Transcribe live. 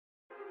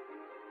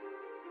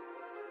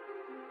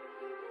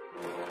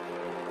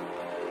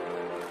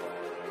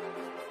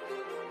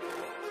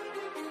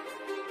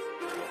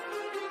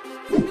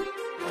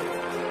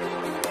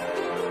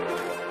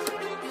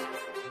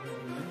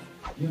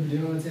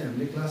भिडियोमा चाहिँ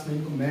हामीले क्लास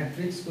 9 को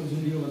म्याट्रिक्सको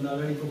जुन यो भन्दा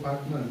अगाडिको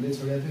पार्टमा हामीले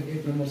छोडेको थियौँ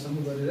 8 नम्बरसम्म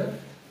गरेर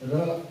र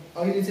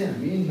अहिले चाहिँ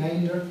हामी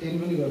 9 र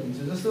 10 पनि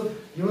गरिदिन्छौँ। जस्तो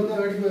योभन्दा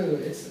अगाडिको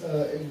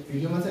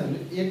भिडियोमा चाहिँ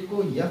हामीले 8 को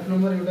एफ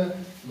नम्बर एउटा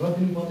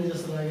गरिदिनु पर्ने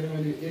जस्तो लागेर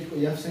मैले 8 को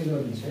एफ चाहिँ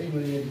गरिदिन्छु है।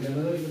 मैले यहाँ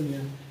नगरिकन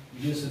यहाँ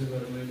भिडियो सुरु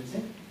गरेर मैले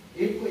चाहिँ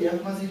 8 को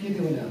एफमा चाहिँ के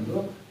थियो भने हाम्रो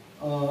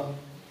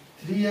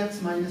 3x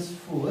 -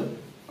 4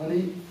 अनि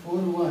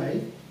 4y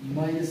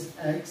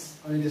 - x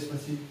अनि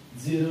त्यसपछि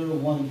 0 र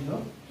 1 थियो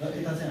र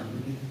यता चाहिँ हाम्रो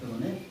के थियो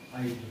भने i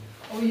थियो।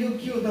 अब यो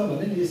के हो त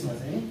भने यसमा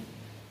चाहिँ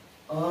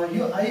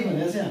यो i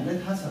भनेर चाहिँ हामीलाई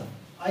थाहा छ।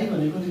 i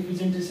भनेको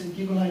रिप्रेजेन्टेसन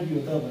के को लागि हो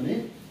त भने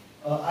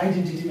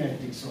आइडेन्टिटी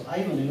म्याट्रिक्स हो। i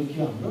भनेको के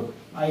हो हाम्रो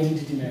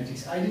आइडेन्टिटी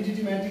म्याट्रिक्स।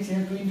 आइडेन्टिटी म्याट्रिक्स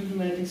यहाँ 2 × 2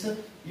 म्याट्रिक्स छ।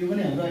 यो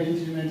पनि हाम्रो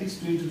आइडेन्टिटी म्याट्रिक्स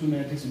 2 × 2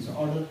 म्याट्रिक्स हुन्छ।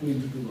 अर्डर 2 ×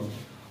 2 भयो।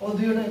 अब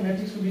दुईवटा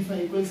म्याट्रिक्सको बिचमा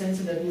इक्वल साइन छ,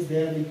 that means they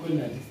are equal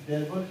matrix.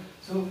 Therefore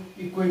so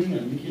equating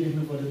हामीले के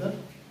लेख्नु पर्यो त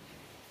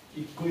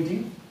equating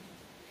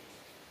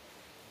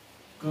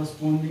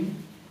corresponding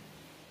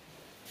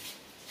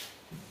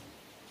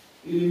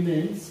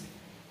elements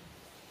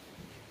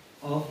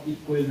of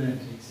equal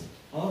matrix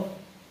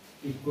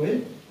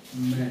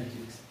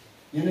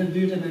यहाँ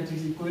दुईवटा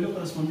म्याट्रिक्स इक्वल हो,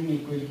 करस्पोन्डिङ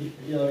इक्वल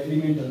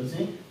एलिमेन्टहरु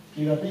चाहिँ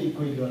के गर्ने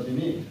इक्वल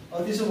गरिदिने। अब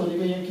त्यसो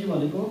भनेको यहाँ के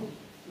भनेको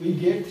we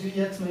get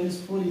 3x -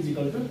 4 =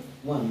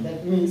 1, that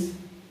means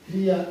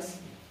 3x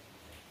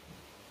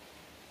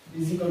 =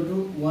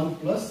 1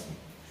 +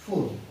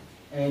 4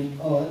 and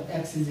or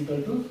x =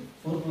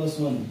 4 +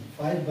 1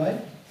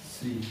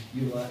 5/3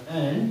 यो भयो।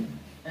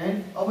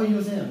 and अब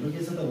यो चाहिँ हाम्रो के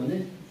छ त भने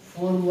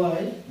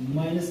 4y -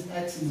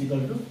 x =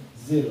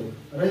 0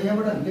 र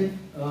यहाँबाट हामीले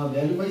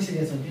भ्यालु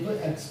पाइसकेका छौँ के को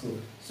x को।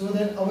 सो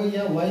देन अब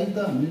यहाँ y त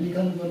हामीले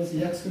निकाल्नु पर्ने छ,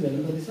 x को भ्यालु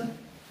कति छ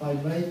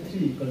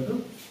 5/3 =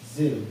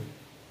 0।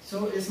 सो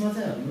यसमा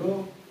चाहिँ हाम्रो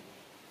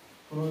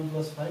 4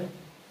 + 5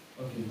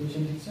 ओके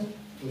क्वेशन ठीक छ,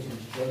 क्वेशन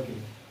ठीक छ ओके।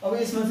 अब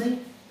यसमा चाहिँ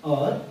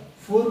और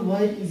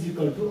 4y =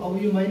 अब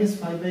यो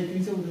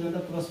 -5/3 छ, उता जाँदा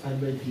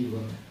 +5/3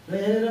 भयो र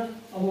यहाँनिर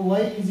अब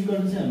y =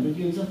 चाहिँ हाम्रो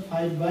के हुन्छ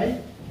 5/4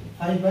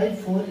 ×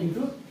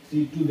 3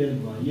 12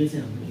 भयो। यो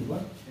चाहिँ हाम्रो के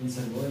भयो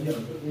एन्सर भयो। यो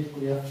हाम्रो 8 को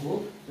एफ हो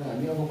र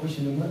हामी अब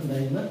क्वेशन नम्बर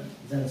 9 मा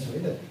जान्छौँ है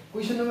त।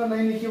 क्वेशन नम्बर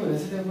 9 ले के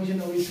भनेछ त्यहाँ क्वेशन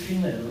अब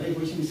स्क्रिनमा हेरौँ है।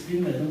 क्वेशन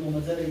स्क्रिनमा हेरौँ, म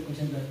मजाले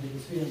क्वेशन राखिदिएको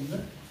छु यहाँ।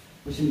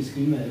 क्वेशन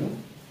स्क्रिनमा हेरौँ,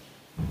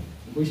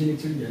 क्वेशन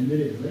एकचोटि ध्यान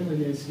दिएर हेरौँ है।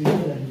 मैले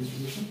स्क्रिनमा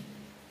राखिदिएको छु।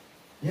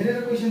 हेरेर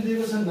क्वेशन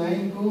दिएको छ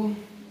 9 को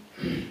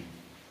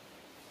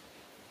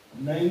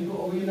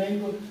अब यो 9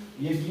 को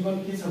यो गिवन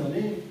के छ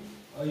भने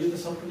यो त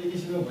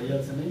सर्टिफिकेसनमा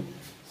भइहाल्छ नै।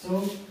 सो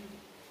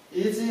ए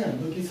चाहिँ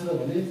हाम्रो के छ त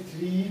भने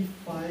 3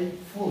 5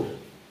 4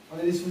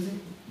 अनि त्यसपछि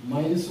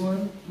 -1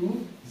 2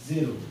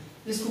 0।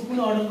 यसको कुन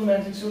अर्डरको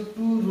म्याट्रिक्स हो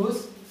 2 rows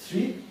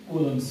 3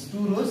 columns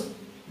 2 rows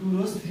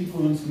 3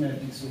 columns को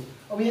म्याट्रिक्स हो।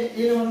 अब यहाँ ए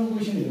नम्बरको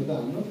क्वेशन हेरौँ त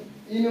हाम्रो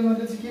ए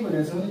नम्बरले चाहिँ के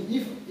भनेको छ भने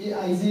if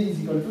aij =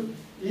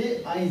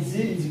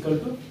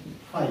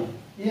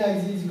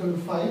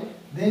 5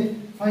 then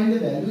find the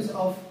values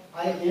of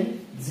I and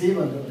j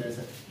भनेर भनेको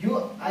छ। यो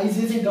ij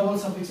चाहिँ डबल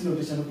सफिक्स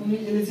नोटेसन हो। कुनै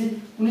यसले चाहिँ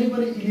कुनै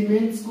पनि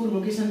एलिमेन्ट्स को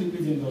लोकेसन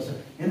रिप्रेजेन्ट गर्छ।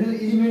 यहाँ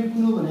एलिमेन्ट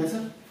कुन हो भनेको छ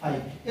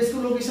 5। यसको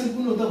लोकेसन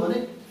कुन हो त भने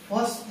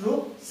first row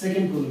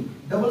second kolam.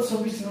 Double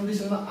suffix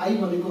नोटेसनमा i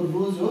भनेको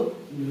रोज हो,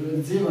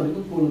 j भनेको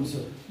कोलम्स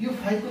हो। यो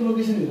 5 को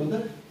लोकेसन हेरौँ त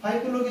 5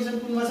 को लोकेसन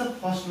कुनमा छ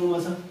फर्स्ट रोमा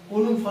छ,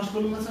 कोलम फर्स्ट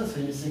कोलममा छ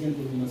छैन सेकेन्ड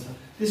कोलममा छ।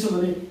 त्यसो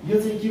भने यो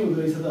चाहिँ के हुँदो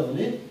रहेछ त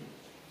भने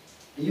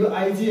यो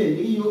ij हैन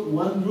यो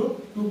 1 रो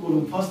 2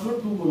 कोलम फर्स्ट रो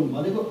 2 कोलम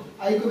भनेको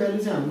i को भ्यालु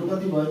चाहिँ हाम्रो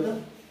कति भयो त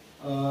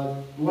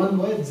 1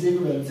 भयो, j को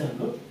भ्यालु चाहिँ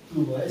हाम्रो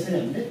 2 भयो। यसरी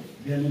हामीले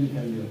भ्यालु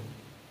निकाल्यो।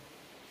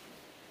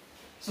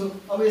 सो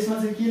अब यसमा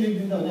चाहिँ के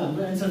लेखिदिन्छ भने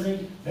हाम्रो एन्सर चाहिँ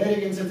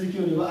डाइरेक्ट एन्सर चाहिँ के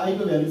हुने भयो i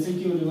को भ्यालु चाहिँ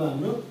के हुने भयो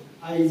हाम्रो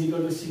i =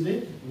 सिधै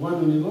 1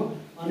 हुने भयो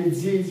अनि j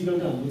 =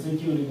 हाम्रो चाहिँ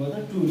के हुने भयो त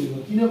 2 हुने भयो।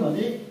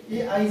 किनभने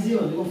aij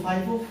भनेको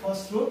 5 हो,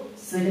 फर्स्ट रो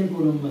सेकेन्ड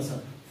कोलममा छ,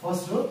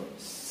 फर्स्ट रो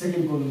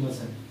सेकेन्ड कोलममा छ।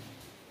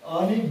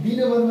 अनि बी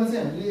नम्बरमा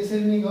चाहिँ हामीले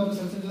यसरी नै गर्न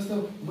सक्छौँ। जस्तो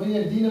मैले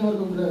यहाँ डी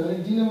नम्बरको कुरा गरेँ,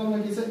 डी नम्बरमा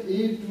के छ a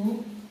 2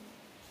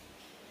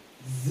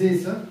 j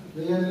छ र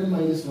यहाँ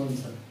 -1 छ,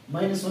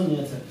 -1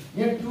 यहाँ छ।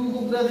 यहाँ 2 को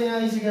कुरा चाहिँ यहाँ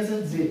आइसकेको छ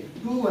j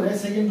 2 भने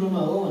सेकेन्ड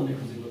रोमा हो भन्ने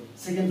खोजेको,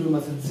 सेकेन्ड रोमा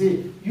छ j।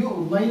 यो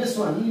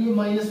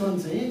 -1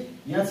 चाहिँ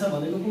यहाँ छ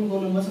भनेको कुन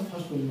कोलममा छ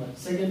first कोलममा,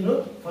 second row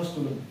first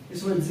kolam.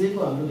 यसमा j को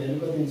हाम्रो भ्यालु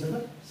कति हुन्छ त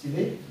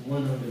सिधै 1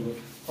 आउने भयो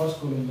फर्स्ट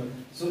कोलममा।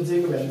 सो j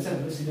को भ्यालु चाहिँ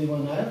हाम्रो सिधै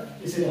 1 आयो।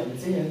 यसरी हामीले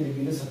चाहिँ यहाँ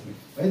लेखिदिन सक्यौँ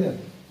है त।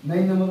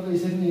 9 नम्बरको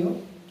यसरी नै हो।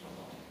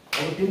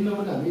 अब 10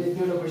 नम्बरको हामी एक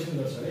दुईवटा क्वेशन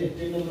गर्छौँ है।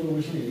 10 नम्बरको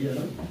क्वेशन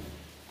हेरिहालौँ।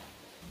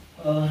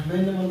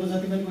 9 नम्बरको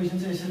जति पनि क्वेशन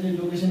छ यसरी नै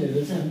लोकेसन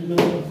हेरेर चाहिँ हामीले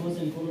number of rose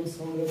and columns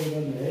count गरेर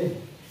गर्ने है।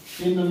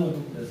 10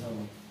 नम्बरको कुरा छ। अब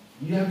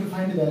you have to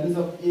find the values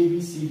of a b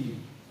c d,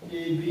 a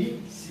b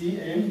c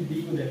and d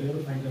को भ्यालुहरु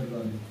फाइन्ड आउट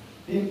गर्ने।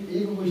 10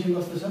 a को क्वेशन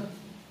कस्तो छ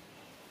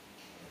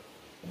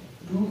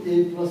 2a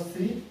 +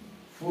 3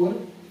 4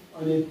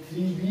 अनि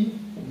 3b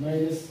 -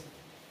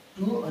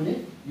 2 अनि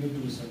यो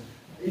 2 छ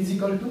 =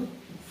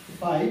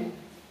 5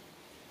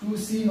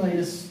 2c -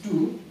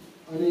 2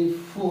 अनि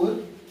 4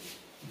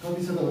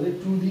 कति छ त भने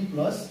 2d +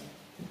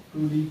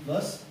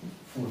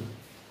 4।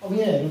 अब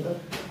यहाँ हेर्नु त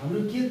हाम्रो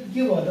के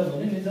भयो त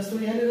भने नि जस्तो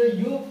यहाँनिर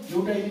यो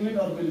एउटा एलिमेन्ट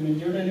अर्को एलिमेन्ट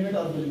एउटा एलिमेन्ट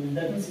अर्को element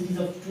that means it is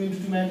of 2 into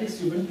 2 matrix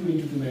यो पनि 2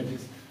 into 2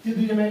 म्याट्रिक्स त्यो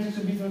दुईटा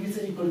म्याट्रिक्सको बिचमा के छ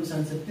इक्वल टु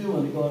साइन छ त्यो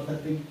भनेको अर्थ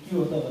के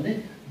हो त भने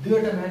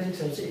दुईवटा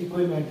म्याट्रिक्सहरु चाहिँ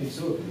इक्वल म्याट्रिक्स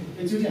हो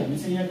एकचोटी हामी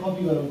चाहिँ यहाँ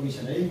कपी गरौँ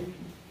क्वेशन है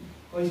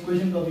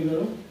क्वेशन कपी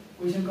गरौँ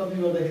क्वेशन कपी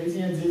गर्दाखेरि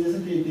चाहिँ यहाँ जे जे छ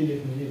त्यही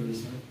लेख्नु नै हो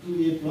यसमा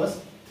 2a +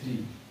 3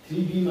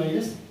 3b -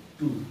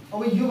 2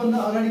 अब यो भन्दा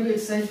अगाडिको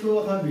एक्सरसाइजको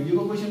अथवा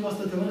भिडियोको क्वेशन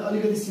कस्तो थियो भने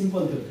अलिकति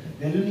सिम्पल थियो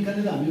भ्यालु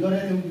निकाल्ने त हामीले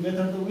गरेका थियौं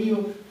मेथड त उही हो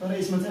तर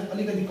यसमा चाहिँ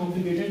अलिकति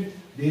कम्प्लिकेटेड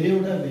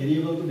धेरैवटा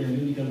भेरिएबलको भ्यालु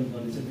निकाल्नु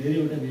पर्ने छ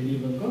धेरैवटा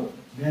भेरिएबलको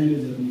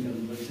भ्यालुजहरु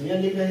निकाल्नु पर्छ यहाँ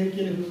लेख्दाखेरि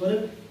के लेख्नु पर्यो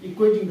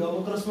इक्वेटिङ द अब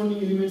करस्पोन्डिङ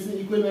एलिमेन्ट्स नै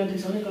इक्वल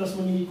म्याट्रिक्स हो भने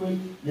करस्पोन्डिङ इक्वल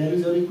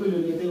भ्यालुजहरु इक्वल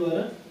हुने त्यही भएर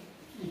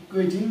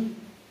equating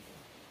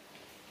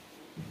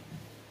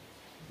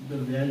the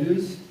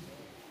values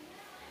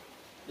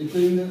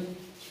इक्वलिङ the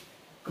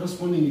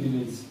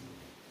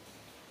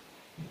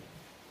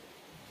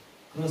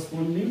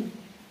corresponding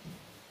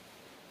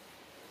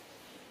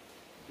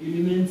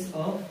elements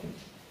of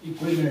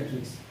equal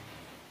matrix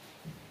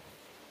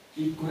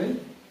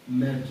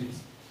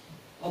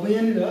अब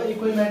यहाँनिर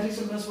इक्वल म्याट्रिक्स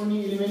र करस्पोन्डिङ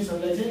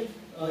एलिमेन्ट्सहरुलाई चाहिँ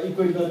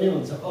इक्वेट गर्ने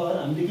भन्छ और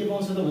हामीले के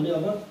पाउँछ त भने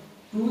अब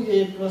 2a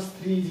 +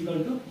 3 =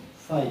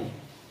 5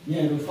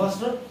 यहाँ हेरौँ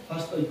फर्स्ट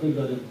इक्वेट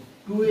गर्यौं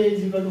 2a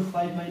 =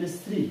 5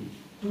 - 3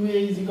 2a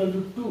 =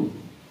 2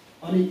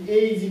 अनि a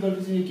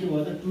चाहिँ के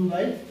भयो त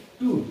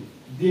 2/2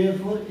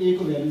 देयरफोर a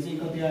को भ्यालु चाहिँ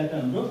कति आयो त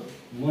हाम्रो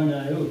 1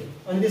 आयो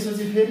अनि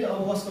त्यसपछि फेरि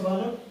अब कसको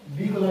पालो b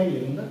को लागि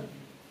हेरौँ त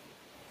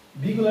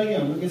b को लागि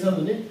हाम्रो के छ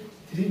भने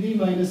 3b - 2 =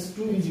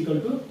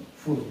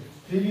 4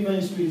 3b -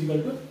 2 =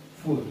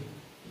 4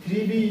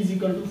 3b =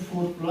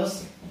 4 +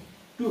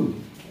 2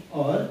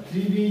 और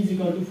 3b = 4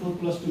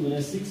 + 2 भने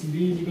 6b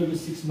 =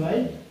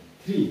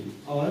 6/3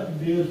 और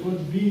देयरफोर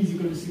b =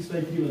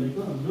 6/3 भनेको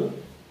हाम्रो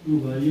 2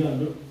 भयो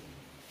हाम्रो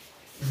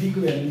b को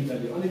भ्यालु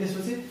निकाल्यो अनि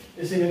त्यसपछि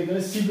यसै गरिकन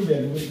c को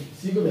भ्यालु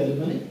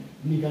पनि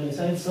निकाल्ने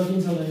सायद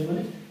सकिन्छ भने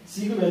पनि c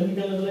को भ्यालु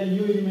निकाल्नको लागि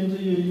यो एलिमेन्ट र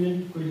यो एलिमेन्ट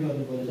कोही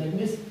गर्नु पर्यो that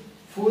means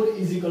 4 =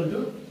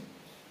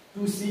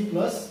 2c +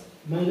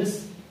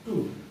 -2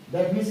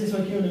 that means यसमा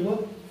के हुने भयो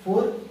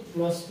 4 +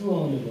 2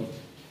 आउने भयो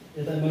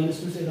यता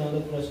 -2 चाहिँ यता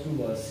आउँदा +2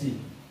 भयो c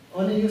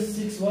अनि यो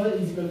 6 भयो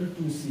 =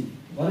 2c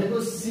भनेको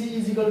c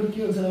 = के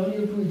हुन्छ भने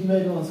यो 2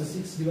 डिभाइड आउँछ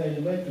 6 /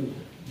 2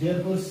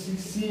 therefore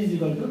 6c =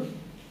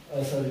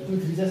 2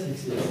 3 just 6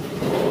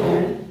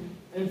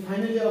 and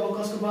finally अब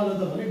कसको पालो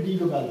त भने d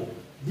को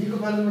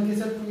पालोमा के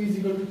छ 2 =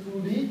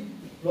 2d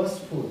 + 4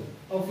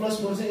 अब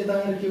 +4 चाहिँ यता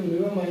आएर के हुने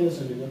भयो माइनस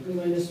हुने भयो 2 -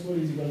 4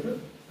 =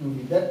 2d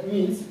that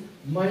means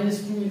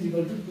 -2 =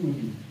 2d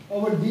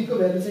अब d को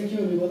भ्यालु चाहिँ के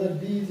हुने भयो त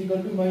d =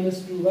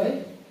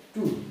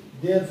 -2/2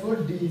 therefore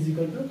d =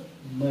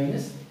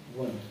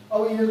 -1 अब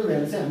यिनीहरुको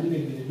भ्यालु चाहिँ हामीले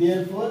लेख्दिने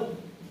therefore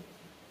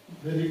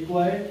the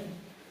required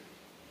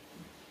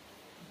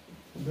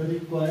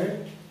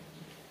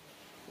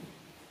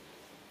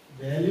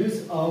values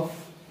of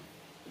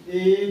a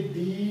b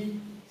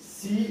c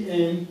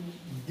and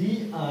d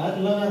are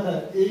लगातार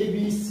a b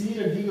c र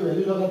d को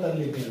भ्यालु लगातार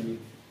लेख्ने हामी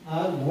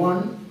are 1,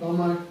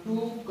 2,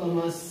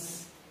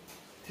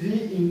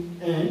 3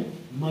 and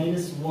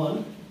 -1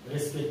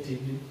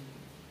 respectively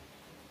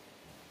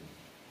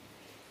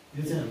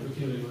यो चाहिँ हाम्रो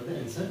के हो त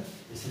आन्सर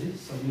यसरी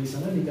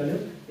सजिलैसँग निकाल्यो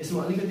यसमा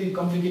अलिकति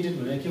कम्प्लिकेटेड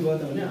भएर के भयो त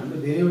भने हाम्रो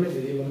धेरैवटा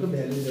भेरिएबलको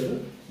भ्यालुजहरु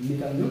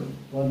निकाल्नु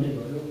पर्ने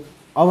भयो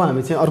अब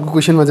हामी चाहिँ अर्को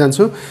क्वेशनमा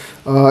जान्छौँ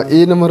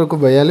ए नम्बरको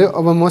भइहाल्यो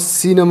अब म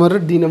सी नम्बर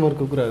र डी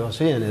नम्बरको कुरा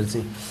गर्छु यहाँनिर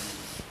चाहिँ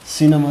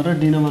सी नम्बर र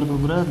डी नम्बरको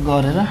कुरा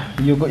गरेर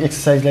यो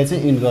एक्सरसाइजलाई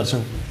चाहिँ इन्ड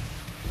गर्छौँ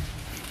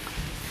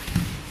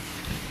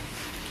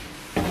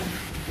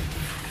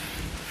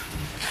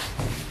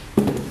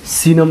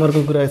सी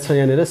नम्बरको कुरा छ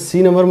यहाँनिर सी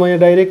नम्बर म यहाँ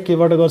डाइरेक्ट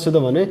केबाट गर्छु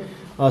त भने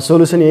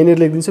सोलुसन यहाँनिर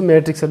लेखिदिन्छु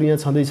म्याट्रिक्सहरु यहाँ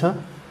छँदैछ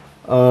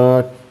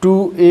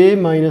 2a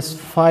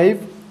 - 5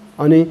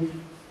 अनि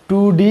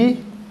 2d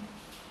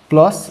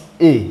 +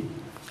 a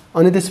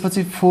अनि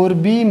त्यसपछि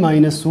 4b -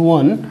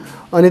 1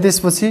 अनि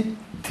त्यसपछि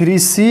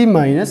 3c -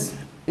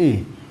 a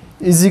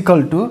 =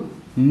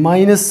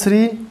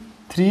 -3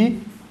 3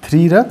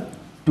 3 र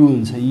 2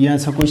 हुन्छ यहाँ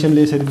छ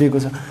क्वेशनले यसरी दिएको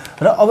छ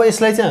र अब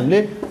यसलाई चाहिँ हामीले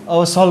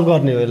अब सल्भ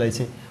गर्ने हो यसलाई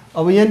चाहिँ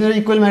अब यहाँनिर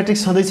इक्वल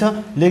म्याट्रिक्स छँदैछ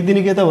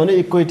लेख्दिने के त भने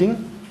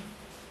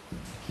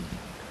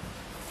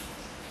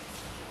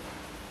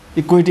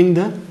equating the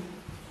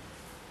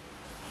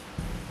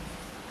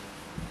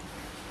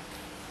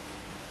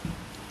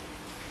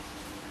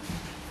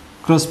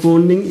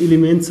corresponding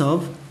elements of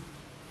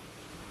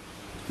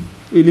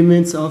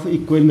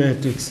equal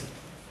matrices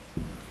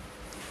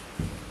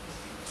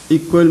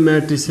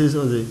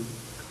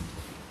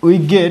we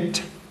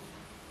get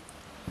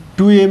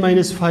 2a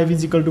 - 5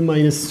 =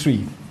 -3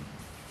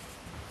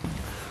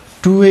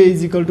 2a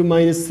 =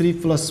 -3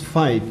 +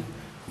 5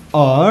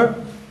 or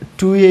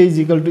 2a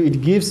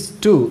it gives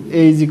 2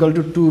 a =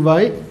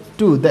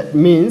 2/2 that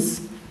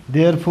means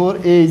therefore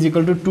a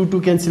 =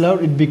 2 cancel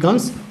out it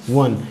becomes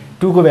 1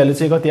 2 को भ्यालु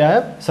चाहिँ कति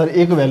आयो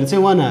सरी a को भ्यालु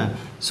चाहिँ 1 आयो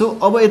सो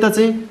अब यता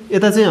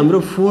चाहिँ हाम्रो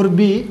 4b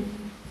 -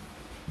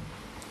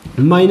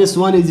 1 =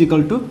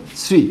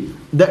 3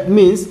 that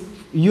means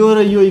यो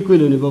र यो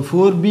इक्वल हुने भयो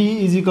 4b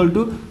is equal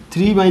to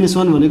 3 minus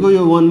 1 भनेको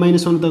यो 1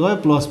 माइनस 1 त गयो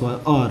प्लस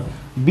भयो or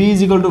b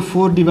is equal to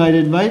 4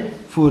 divided by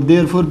 4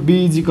 therefore b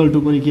is equal to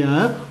पनि के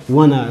आयो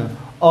 1 आयो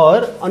अर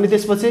अनि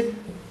त्यसपछि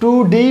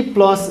 2d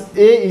plus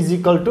a is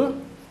equal to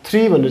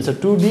 3 भनेर छ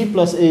 2d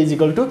plus a is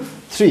equal to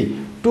 3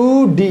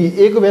 2d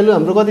a को भ्यालु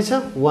हाम्रो कति छ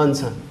 1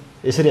 छ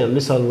यसरी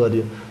हामीले सल्भ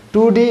गरियो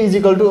 2d इज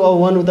इक्वल टु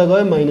 1 उता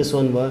गयो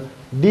 -1 भयो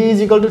d is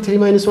equal to 3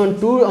 minus 1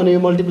 2 अनि यो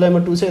मल्टिप्लाईमा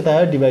 2 छ यता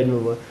आयो डिभाइडमा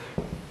भयो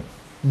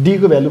d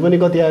को भ्यालु पनि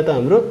कति आयो त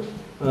हाम्रो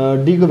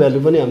d को भ्यालु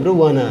पनि हाम्रो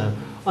 1 आयो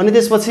अनि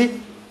त्यसपछि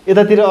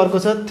यतातिर अर्को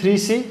छ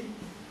 3c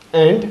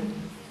and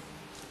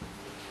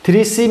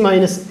 3c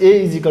minus a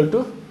is equal to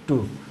 2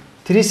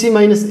 3c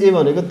minus a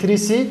भनेको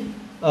 3c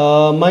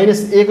माइनस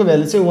a को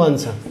भ्यालु चाहिँ 1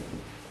 छ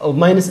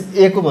माइनस a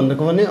को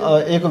भनेको पनि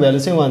a को भ्यालु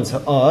चाहिँ 1 छ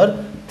or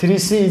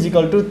 3c is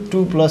equal to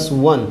 2 plus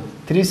 1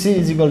 3c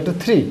is equal to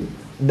 3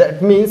 that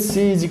means c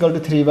is equal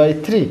to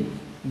 3/3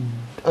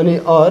 अनि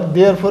अर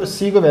देयरफोर c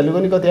को भ्यालु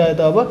पनि कति आयो त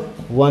अब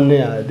 1 नै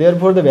आयो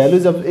therefore the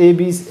values of a b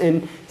and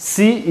c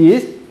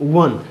is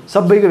 1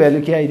 सबैको भ्यालु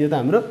के आइदियो त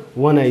हाम्रो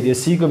 1 आइदियो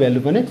c को भ्यालु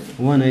पनि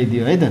 1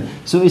 आइदियो है त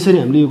सो यसरी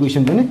हामीले यो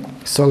क्वेसन पनि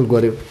सल्भ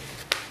गर्यो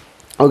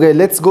okay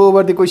let's go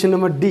over the question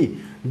number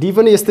D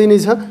पनि यस्तै नै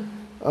छ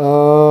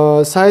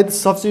सायद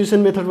सब्स्टिट्युसन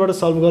मेथडबाट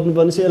सल्भ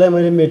गर्नुपर्ने छ यसलाई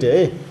मैले मेटेँ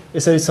है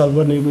यसरी सल्भ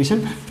गर्ने यो question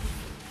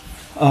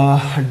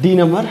D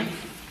number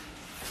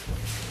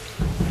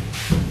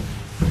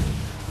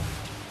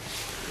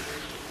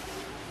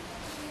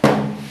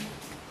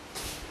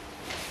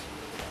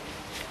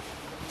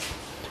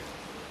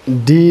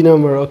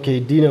okay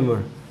D number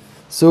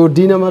so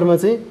D नम्बरमा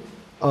चाहिँ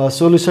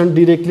solution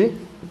directly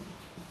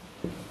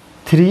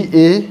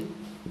 3a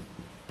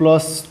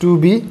plus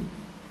 2b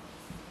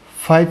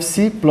 5c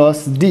plus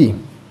d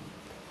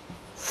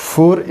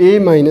 4a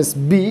minus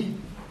b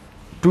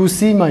 2c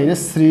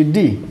minus 3d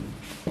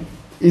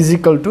is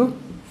equal to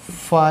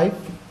 5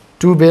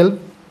 12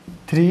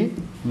 3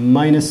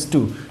 minus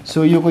 2 so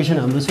यो क्वेसन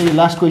हाम्रो चाहिँ यो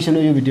लास्ट क्वेसन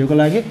हो यो भिडियोको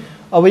लागि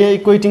अब यहाँ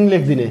equating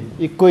लेखिदिने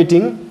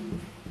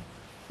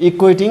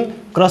equating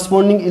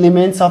corresponding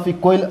elements of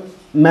equal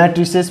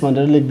म्याट्रिसेस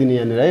भनेर लेखिदिने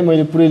यहाँनिर है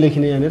मैले पुरै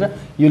लेखिने यहाँनिर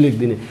यो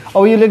लेखिदिने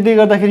अब यो लेख्दै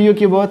गर्दाखेरि यो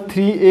के भयो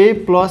 3a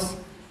plus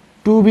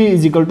 2b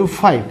is equal to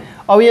 5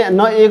 अब यहाँ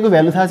न a को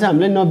भ्यालु थाहा छ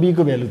हामीलाई न b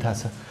को भ्यालु थाहा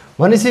छ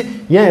भनेपछि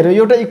यहाँ हेर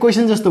एउटा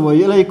इक्वेसन जस्तो भयो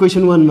यसलाई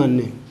इक्वेसन 1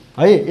 मान्ने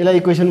है यसलाई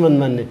इक्वेसन 1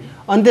 मान्ने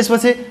अनि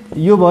त्यसपछि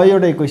यो भयो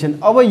एउटा इक्वेसन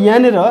अब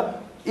यहाँनिर a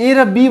र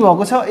b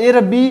भएको छ a र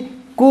b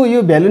को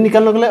यो भ्यालु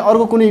निकाल्नको लागि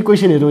अर्को कुनै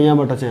इक्वेसन हेरौँ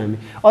यहाँबाट चाहिँ हामी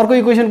अर्को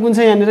इक्वेसन कुन छ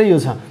यहाँनिर यो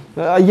छ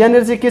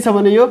यहाँनिर चाहिँ के छ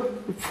भने यो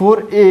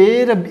 4a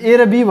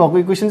र b भएको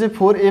इक्वेसन चाहिँ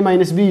 4a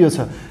माइनस b यो छ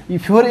यो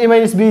 4a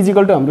minus b is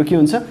equal to हाम्रो के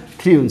हुन्छ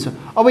 3 हुन्छ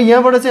अब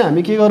यहाँबाट चाहिँ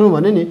हामी के गरौँ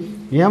भने नि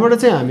यहाँबाट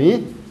चाहिँ हामी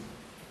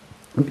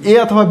a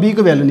अथवा b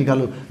को value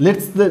निकालौँ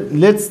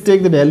let's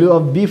take the value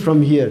of b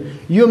from here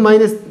यो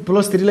माइनस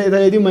प्लस 3 लाई यता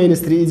ल्याइदिउँ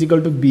 -3 is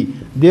equal to b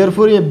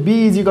therefore यहाँ b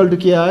इज इक्वल टु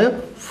के आयो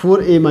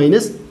 4a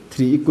minus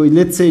 3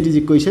 let's say it is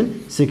equation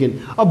second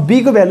अब b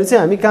को भ्यालु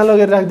चाहिँ हामी कहाँ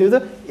लगेर राखिदिउँ त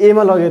a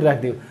मा लगेर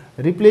राखिदिउँ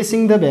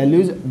replacing the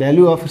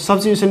value of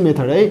substitution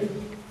method है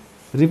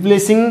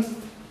replacing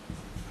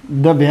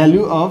the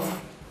value of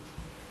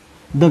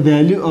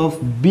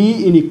b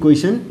in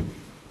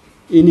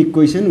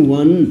equation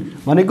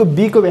 1 भनेको b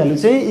को भ्यालु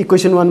चाहिँ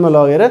इक्वेसन 1 मा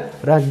लगेर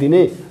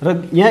राखिदिने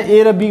र यहाँ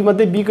a र b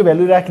मध्ये b को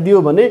भ्यालु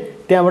राखिदियो भने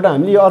त्यहाँबाट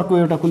हामीले अर्को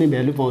एउटा कुनै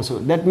भ्यालु पाउँछौँ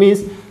that means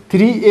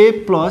 3a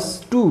plus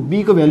 2 b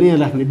को भ्यालु यहाँ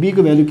राख्ने b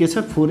को भ्यालु के छ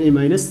 4a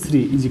minus 3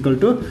 is equal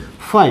to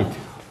 5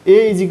 a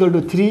is equal to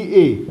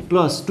 3a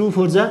plus 2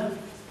 4 जा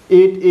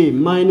 8a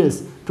माइनस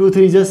 2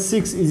 3 जा 6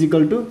 is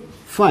equal to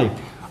 5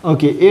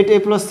 okay 8a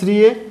plus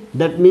 3a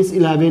that means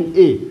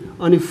 11a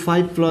अनि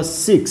 5 plus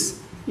 6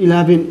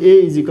 11a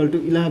is equal to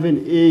 11 a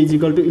is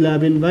equal to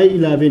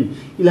 11/11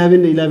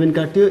 11 र 11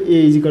 काट्यो a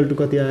is equal to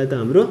कति आयो त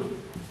हाम्रो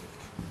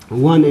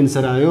 1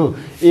 answer आयो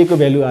a को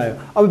भ्यालु आयो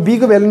अब b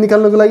को भ्यालु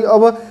निकाल्नको लागि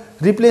अब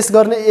रिप्लेस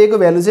गर्ने a को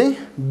भ्यालु चाहिँ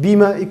b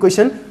मा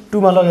इक्वेसन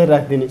 2 मा लगाएर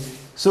राखिदिने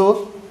so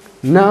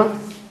now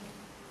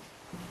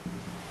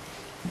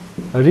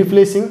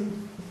replacing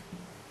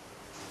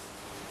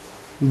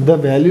the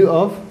value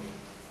of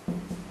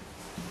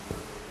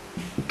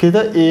के त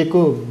a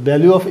को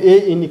value of a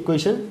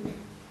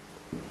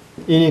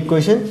in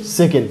equation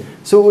second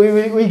so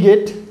we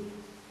get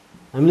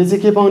हामीले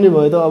चाहिँ के पाउने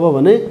भयो त अब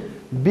भने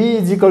b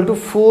is equal to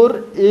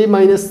 4a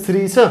minus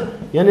 3 छ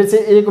यहाँनिर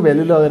चाहिँ a को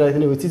भ्यालु लगाएर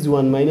राख्ने which is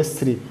 1 minus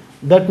 3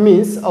 that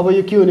means अब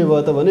यो के हुने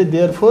भयो त भने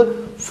देयरफोर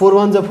 4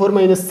 1 जा 4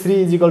 माइनस 3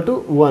 इज इक्वल टु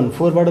 1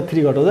 4 बाट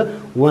 3 घटाउँदा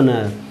 1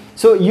 आयो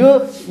सो यो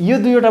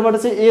दुईवटाबाट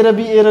चाहिँ a र b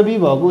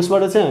भएको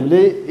उसबाट चाहिँ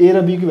हामीले a र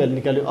b को भ्यालु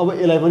निकाल्यौँ अब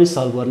यसलाई पनि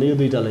सल्भ गर्ने यो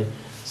दुईटालाई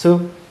सो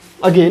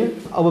अगेन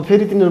अब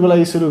फेरि तिनीहरूको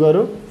लागि सुरु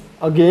गरौँ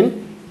again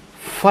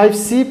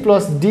 5c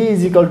plus d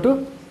is equal to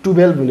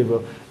 12 हुने भयो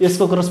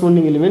यसको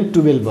करस्पोन्डिङ एलिमेन्ट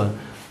 12 भयो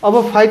अब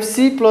 5c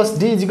plus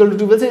d is equal to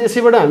 12 चाहिँ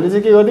यसैबाट हामीले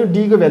चाहिँ के गर्दियौँ d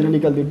को value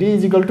निकाल्दियौँ d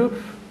is equal to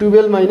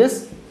 12 minus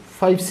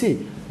 5c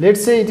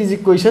let's say it is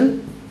equation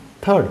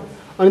 3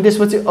 अनि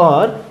त्यसपछि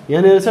अर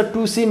यहाँनिर छ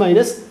 2c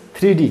minus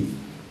 3d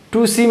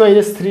 2c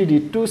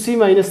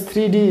minus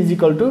 3d is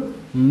equal to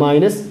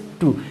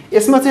 -2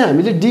 यसमा चाहिँ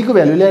हामीले d को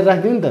भ्यालु ल्याएर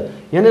राख्दियौ नि त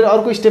यहाँनेर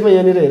अर्को स्टेपमा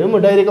यहाँनेर हेरौँ म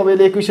डाइरेक्ट अब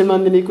यसले इक्वेसन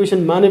मान्दिने इक्वेसन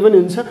माने पनि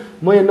हुन्छ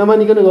म यहाँ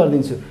नमानिकन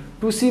गरिदिन्छु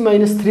 2c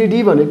 - 3d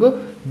भनेको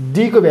d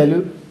को भ्यालु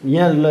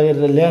यहाँ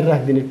ल्याएर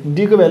राख्दिने d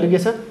को भ्यालु के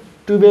छ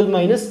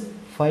 12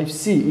 -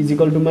 5c =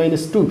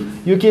 -2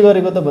 यो के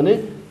गरेको त भने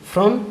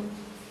फ्रम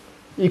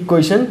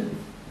इक्वेसन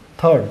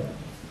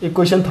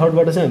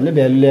थर्डबाट चाहिँ हामीले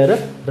भ्यालु ल्याएर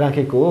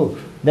राखेको हो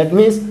द्याट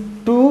मिन्स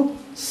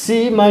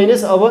 2c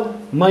माइनस अब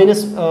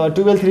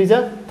 -12 3 जा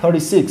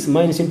 36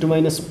 माइनस इन्टु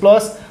माइनस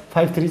प्लस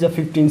 5 3 जा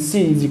 15c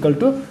 =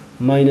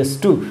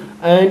 -2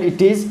 and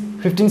it is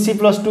 15c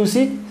 + 2c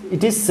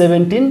it is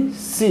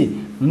 17c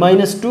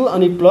 -2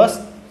 अनि प्लस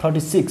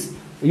 36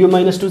 यो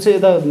 -2 चाहिँ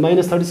यता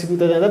 -36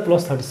 उता जाँदा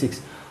 +36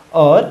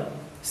 और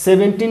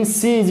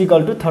 17c =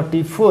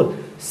 34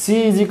 c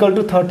 =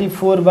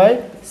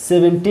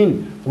 34/17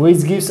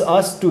 which gives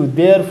us 2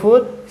 therefore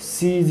c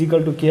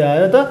 = के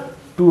आयो त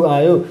 2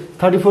 आयो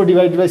 34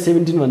 /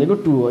 17 भनेको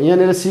 2 हो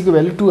यहाँनेर c को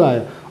भ्यालु 2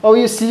 आयो अब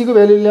यो c को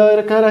भ्यालु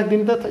ल्याएर कहाँ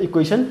राख्दिने त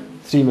इक्वेसन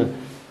 3 मा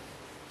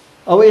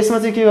अब यसमा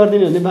चाहिँ के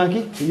गर्दिने भने बाँकी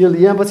यो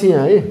यहाँ पछि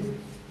यहाँ है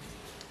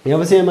यहाँ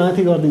पछि यहाँ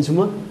माथि गर्दिन्छु म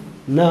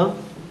now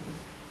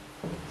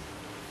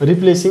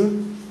replacing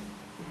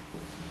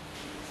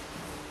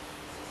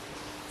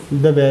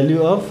the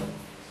value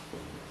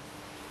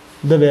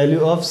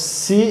of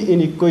c in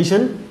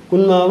equation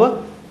कुनमा अब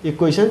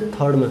इक्वेसन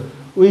थर्ड मा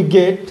we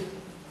get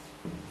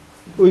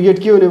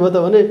के हुने भयो त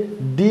भने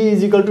d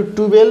 =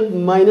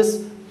 12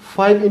 -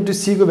 5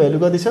 * c को भ्यालु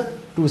कति छ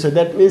 2 छ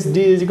दैट मीन्स d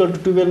 =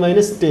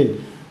 12 - 10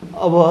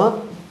 अब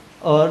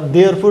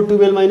therefore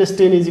 12 -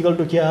 10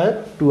 = के आयो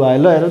 2 आयो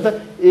ल हेर त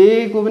a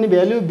को पनि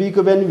भ्यालु b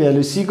को पनि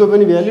भ्यालु c को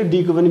पनि भ्यालु d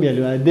को पनि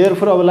भ्यालु आयो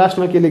therefore अब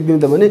लास्टमा के लेख्दिनु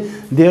त भने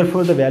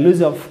therefore the values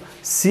of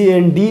c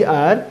and d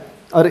are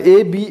or a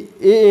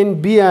and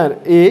b are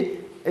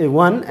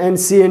a1 and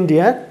c and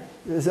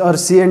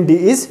d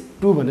is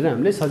 2 भनेर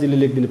हामीले सजिलै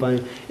लेख्दिन पायौँ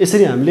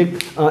यसरी हामीले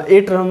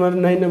 8 नम्बर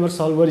 9 नम्बर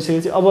सल्भ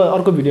गरिसकेपछि अब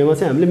अर्को भिडियोमा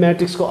चाहिँ हामीले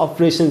म्याट्रिक्सको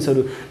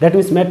अपरेसन्सहरु that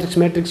means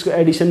म्याट्रिक्सको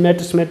Edison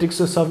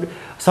म्याट्रिक्सको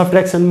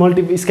सबट्र्याक्सन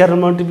scatter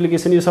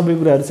multiplication यो सबै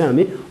कुराहरु चाहिँ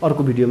हामी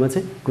अर्को भिडियोमा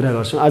चाहिँ कुरा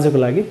गर्छौं आजको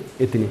लागि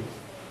यति नै